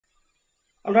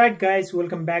Alright guys,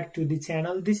 welcome back to the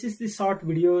channel. This is the short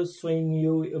video showing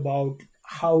you about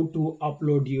how to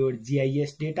upload your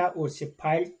GIS data or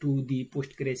shapefile to the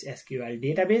PostgreSQL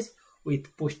database with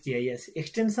PostGIS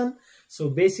extension. So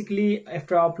basically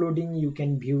after uploading you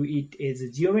can view it as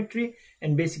a geometry,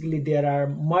 and basically there are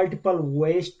multiple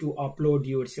ways to upload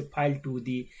your shapefile to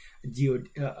the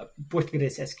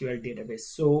PostgreSQL database.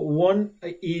 So one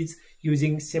is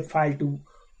using shapefile to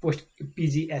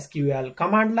PostgreSQL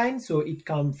command line. So it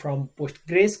comes from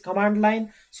Postgres command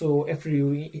line. So after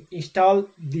you install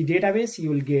the database, you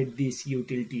will get this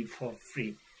utility for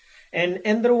free. And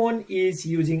another one is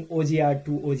using OGR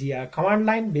to OGR command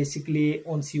line. Basically,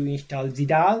 once you install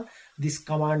GDAL, this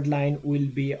command line will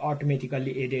be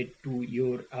automatically added to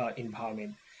your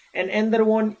environment. And another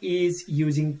one is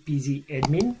using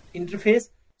Pgadmin interface.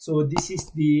 So this is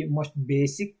the most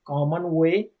basic common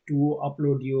way to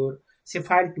upload your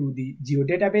shapefile to the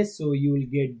GeoDatabase. So you will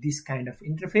get this kind of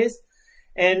interface.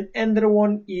 And another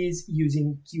one is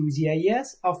using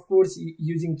QGIS. Of course,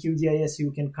 using QGIS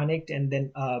you can connect and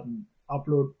then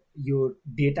upload your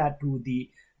data to the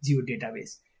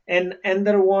GeoDatabase. And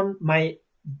another one, my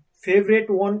favorite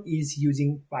one, is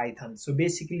using Python. So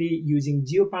basically using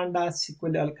GeoPandas,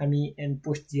 SQLAlchemy, and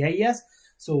PostGIS,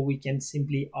 so we can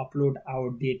simply upload our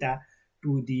data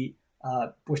to the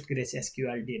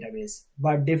PostgreSQL database.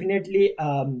 But definitely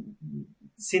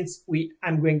since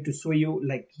I'm going to show you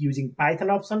like using Python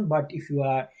option, but if you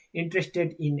are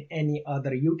interested in any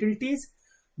other utilities,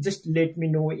 just let me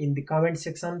know in the comment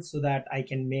section so that I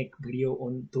can make video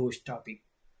on those topics.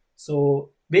 So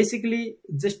basically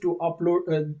just to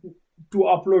upload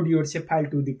your shapefile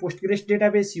to the Postgres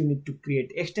database, you need to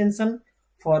create extension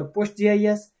for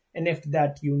PostGIS, and after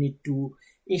that you need to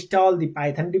install the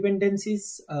Python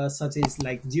dependencies such as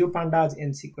like GeoPandas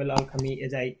and SQLAlchemy,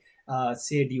 as I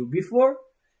said you before,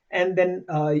 and then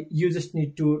you just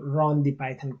need to run the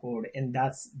Python code, and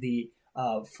that's the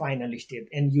final step.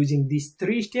 And using these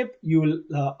three steps, you will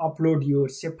upload your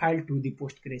shapefile to the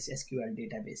PostgreSQL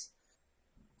database.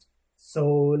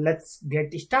 So let's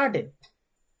get started.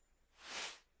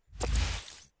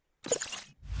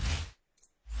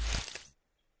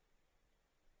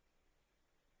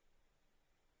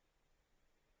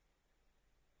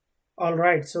 All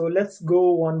right, so let's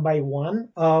go one by one.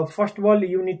 First of all,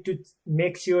 you need to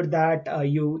make sure that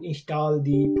you install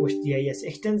the PostGIS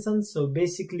extension. So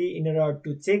basically, in order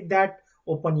to check that,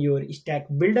 open your stack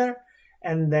builder,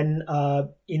 and then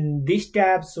in this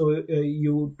tab, so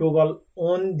you toggle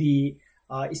on the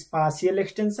Spatial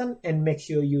extension and make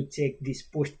sure you check this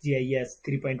PostGIS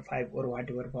 3.5 or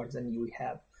whatever version you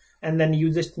have. And then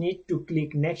you just need to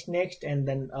click next, and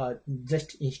then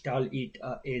just install it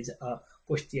as a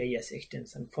PostGIS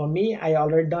extension. For me, I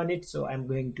already done it, so I'm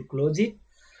going to close it.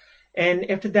 And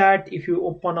after that, if you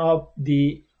open up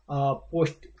the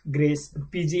Postgres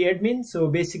Pgadmin, so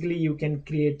basically you can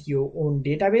create your own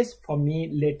database. For me,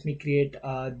 let me create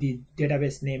the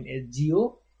database name as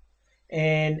Geo.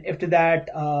 And after that,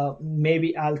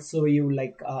 maybe I'll show you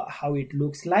like how it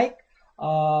looks like.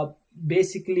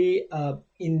 Basically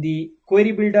in the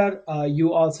query builder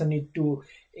you also need to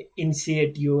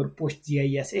initiate your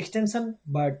PostGIS extension,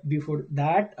 but before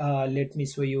that let me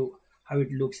show you how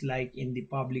it looks like in the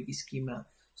public schema.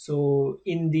 So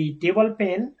in the table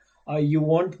pane you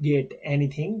won't get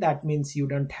anything. That means you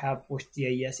don't have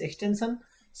PostGIS extension.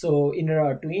 So in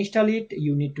order to install it,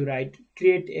 you need to write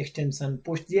create extension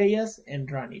PostGIS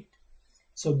and run it.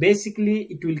 So basically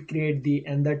it will create the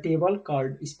another table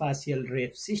called Spatial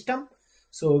ref system.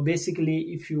 So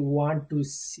basically if you want to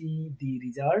see the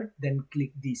result, then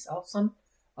click this option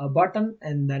button,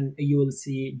 and then you will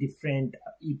see different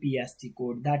EPST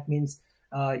code. That means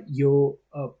your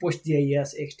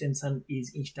PostGIS extension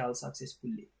is installed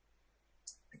successfully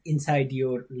inside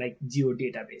your like Geo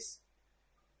database.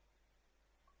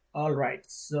 All right,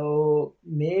 so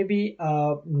maybe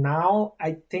now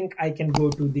I think I can go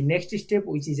to the next step,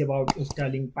 which is about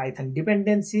installing Python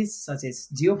dependencies such as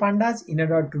GeoPandas. In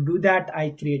order to do that,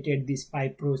 I created this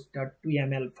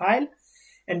pypros.2ml file,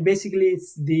 and basically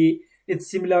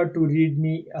it's similar to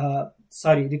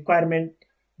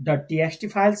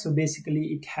requirement.txt file. So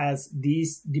basically it has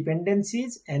these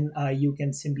dependencies, and you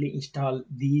can simply install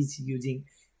these using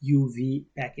UV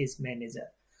package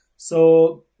manager.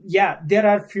 So yeah, there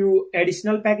are few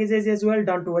additional packages as well.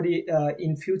 Don't worry,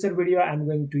 in future video I'm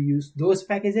going to use those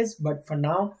packages, but for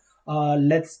now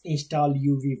let's install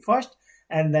UV first,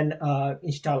 and then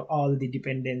install all the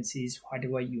dependencies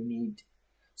whatever you need.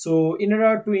 So in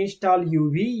order to install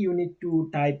UV, you need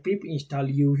to type pip install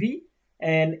UV,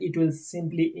 and it will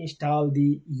simply install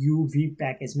the UV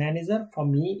package manager. For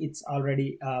me it's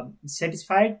already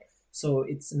satisfied, so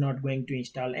it's not going to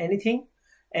install anything.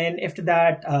 And after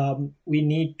that, we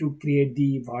need to create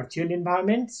the virtual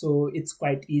environment. So it's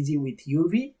quite easy with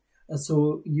UV.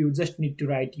 So you just need to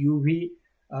write UV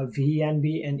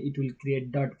venv, and it will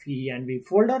create .venv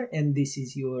folder, and this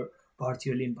is your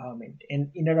virtual environment. And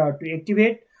in order to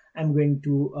activate, I'm going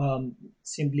to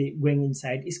simply going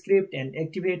inside script and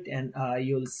activate, and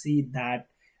you'll see that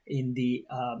in the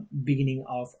beginning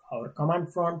of our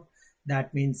command prompt.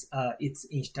 That means it's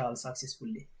installed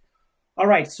successfully. All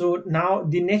right, so now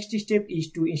the next step is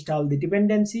to install the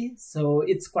dependency. So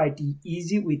it's quite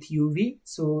easy with UV.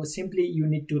 So simply you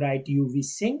need to write UV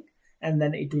sync, and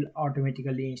then it will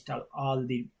automatically install all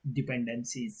the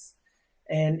dependencies.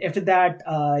 And after that,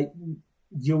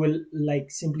 you will like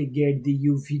simply get the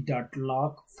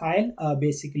uv.log file.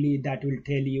 Basically that will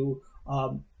tell you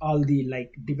all the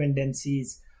like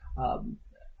dependencies,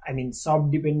 I mean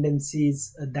sub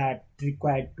dependencies that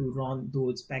required to run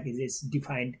those packages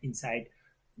defined inside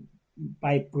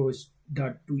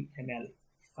pypros.2ml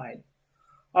file.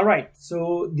 All right,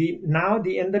 so now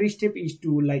the another step is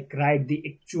to like write the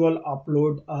actual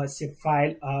upload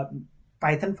Shapefile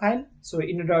Python file. So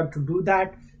in order to do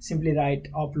that, simply write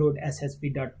upload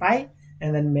ssp.py,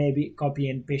 and then maybe copy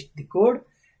and paste the code.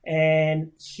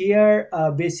 And here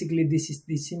basically this is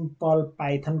the simple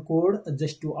Python code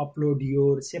just to upload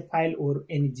your Shapefile or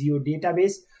any geo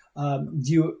database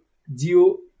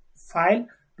geo file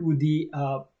to the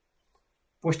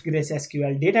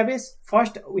PostgreSQL database.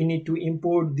 First we need to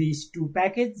import these two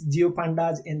packages,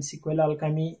 GeoPandas and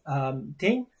SQLAlchemy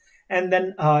thing, and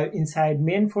then inside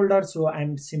main folder, so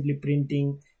I'm simply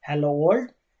printing hello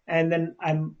world, and then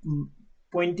I'm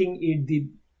pointing it the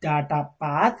data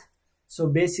path. So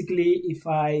basically if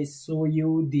I show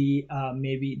you the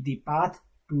maybe the path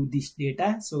to this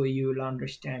data, so you will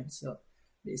understand. So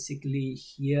basically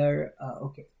here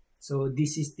okay, so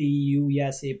this is the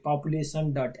USA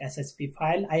population.ssp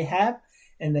file I have,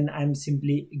 and then I'm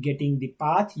simply getting the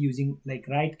path using like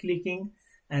right clicking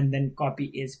and then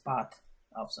copy as path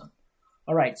option.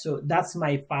 All right, so that's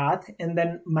my path. And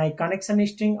then my connection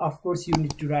string, of course you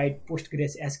need to write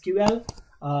PostgreSQL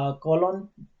colon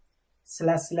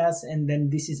 // and then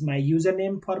this is my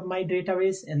username for my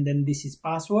database, and then this is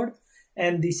password,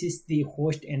 and this is the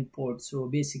host and port. So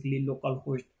basically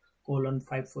localhost colon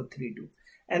 5432.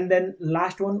 And then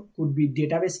last one could be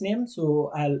database name,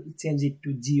 so I'll change it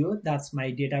to geo. That's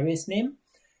my database name.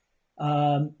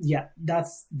 Yeah,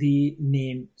 that's the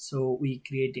name so we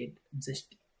created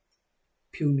just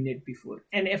few minutes before.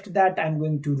 And after that I'm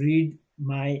going to read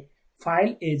my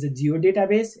file as a geo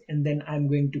database, and then I'm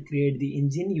going to create the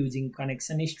engine using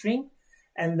connection string,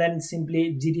 and then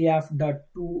simply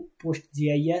gdf.to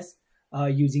PostGIS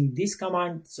using this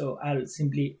command. So I'll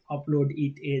simply upload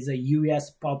it as a US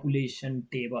population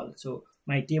table. So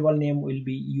my table name will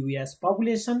be US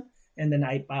population, and then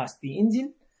I pass the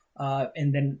engine,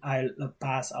 and then I'll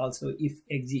pass also if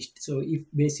exist. So if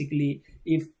basically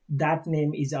if that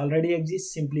name is already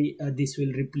exists, simply this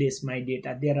will replace my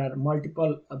data. There are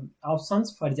multiple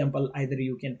options. For example, either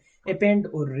you can append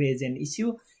or raise an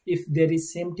issue. If there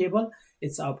is same table,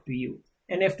 it's up to you.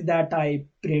 And after that I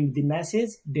print the message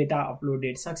data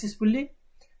uploaded successfully,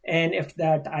 and after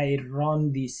that I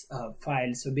run this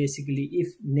file. So basically if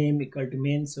name equal to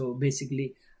main, so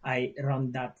basically I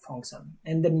run that function,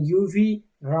 and then uv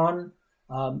run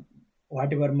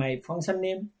whatever my function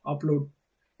name, upload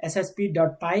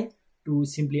ssp.py to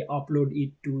simply upload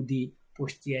it to the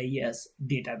PostGIS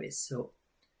database. So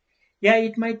yeah,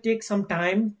 it might take some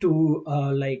time to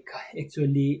like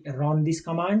actually run this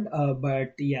command,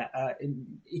 but yeah,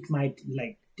 it might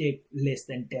like take less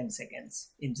than 10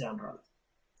 seconds in general.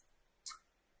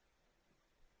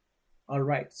 All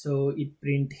right, so it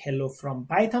print hello from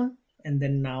Python, and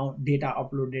then now data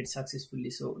uploaded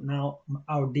successfully. So now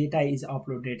our data is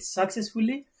uploaded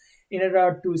successfully. In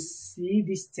order to see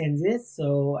these changes,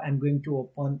 so I'm going to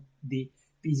open the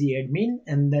Pgadmin,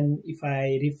 and then if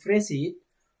I refresh it,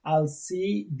 I'll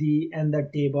see the another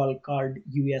table called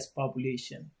US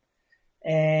population.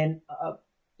 And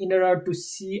in order to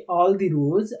see all the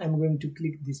rows, I'm going to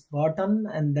click this button,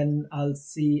 and then I'll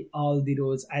see all the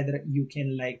rows. Either you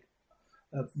can like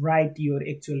write your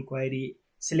actual query,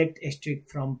 select asterisk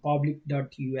from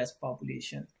public.us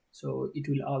population, so it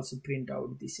will also print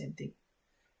out the same thing.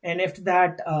 And after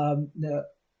that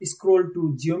scroll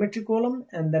to geometry column,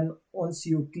 and then once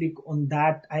you click on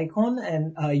that icon,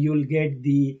 and you'll get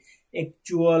the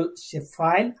actual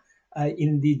shapefile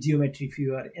in the geometry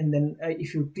viewer. And then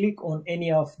if you click on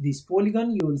any of these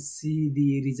polygon, you will see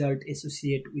the result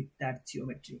associated with that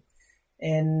geometry.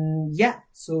 And yeah,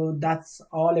 so that's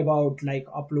all about like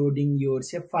uploading your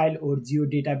Shapefile or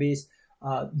geodatabase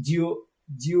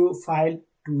geo file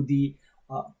to the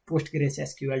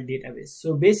PostgreSQL database.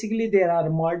 So basically there are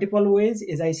multiple ways,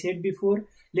 as I said before.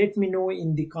 Let me know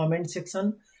in the comment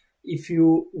section if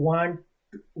you want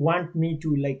me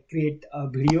to like create a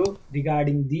video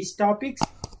regarding these topics,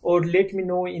 or let me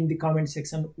know in the comment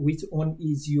section which one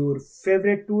is your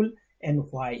favorite tool and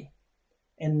why.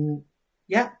 And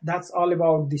yeah, that's all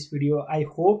about this video. I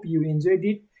hope you enjoyed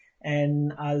it,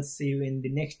 and I'll see you in the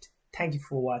next. Thank you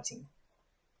for watching.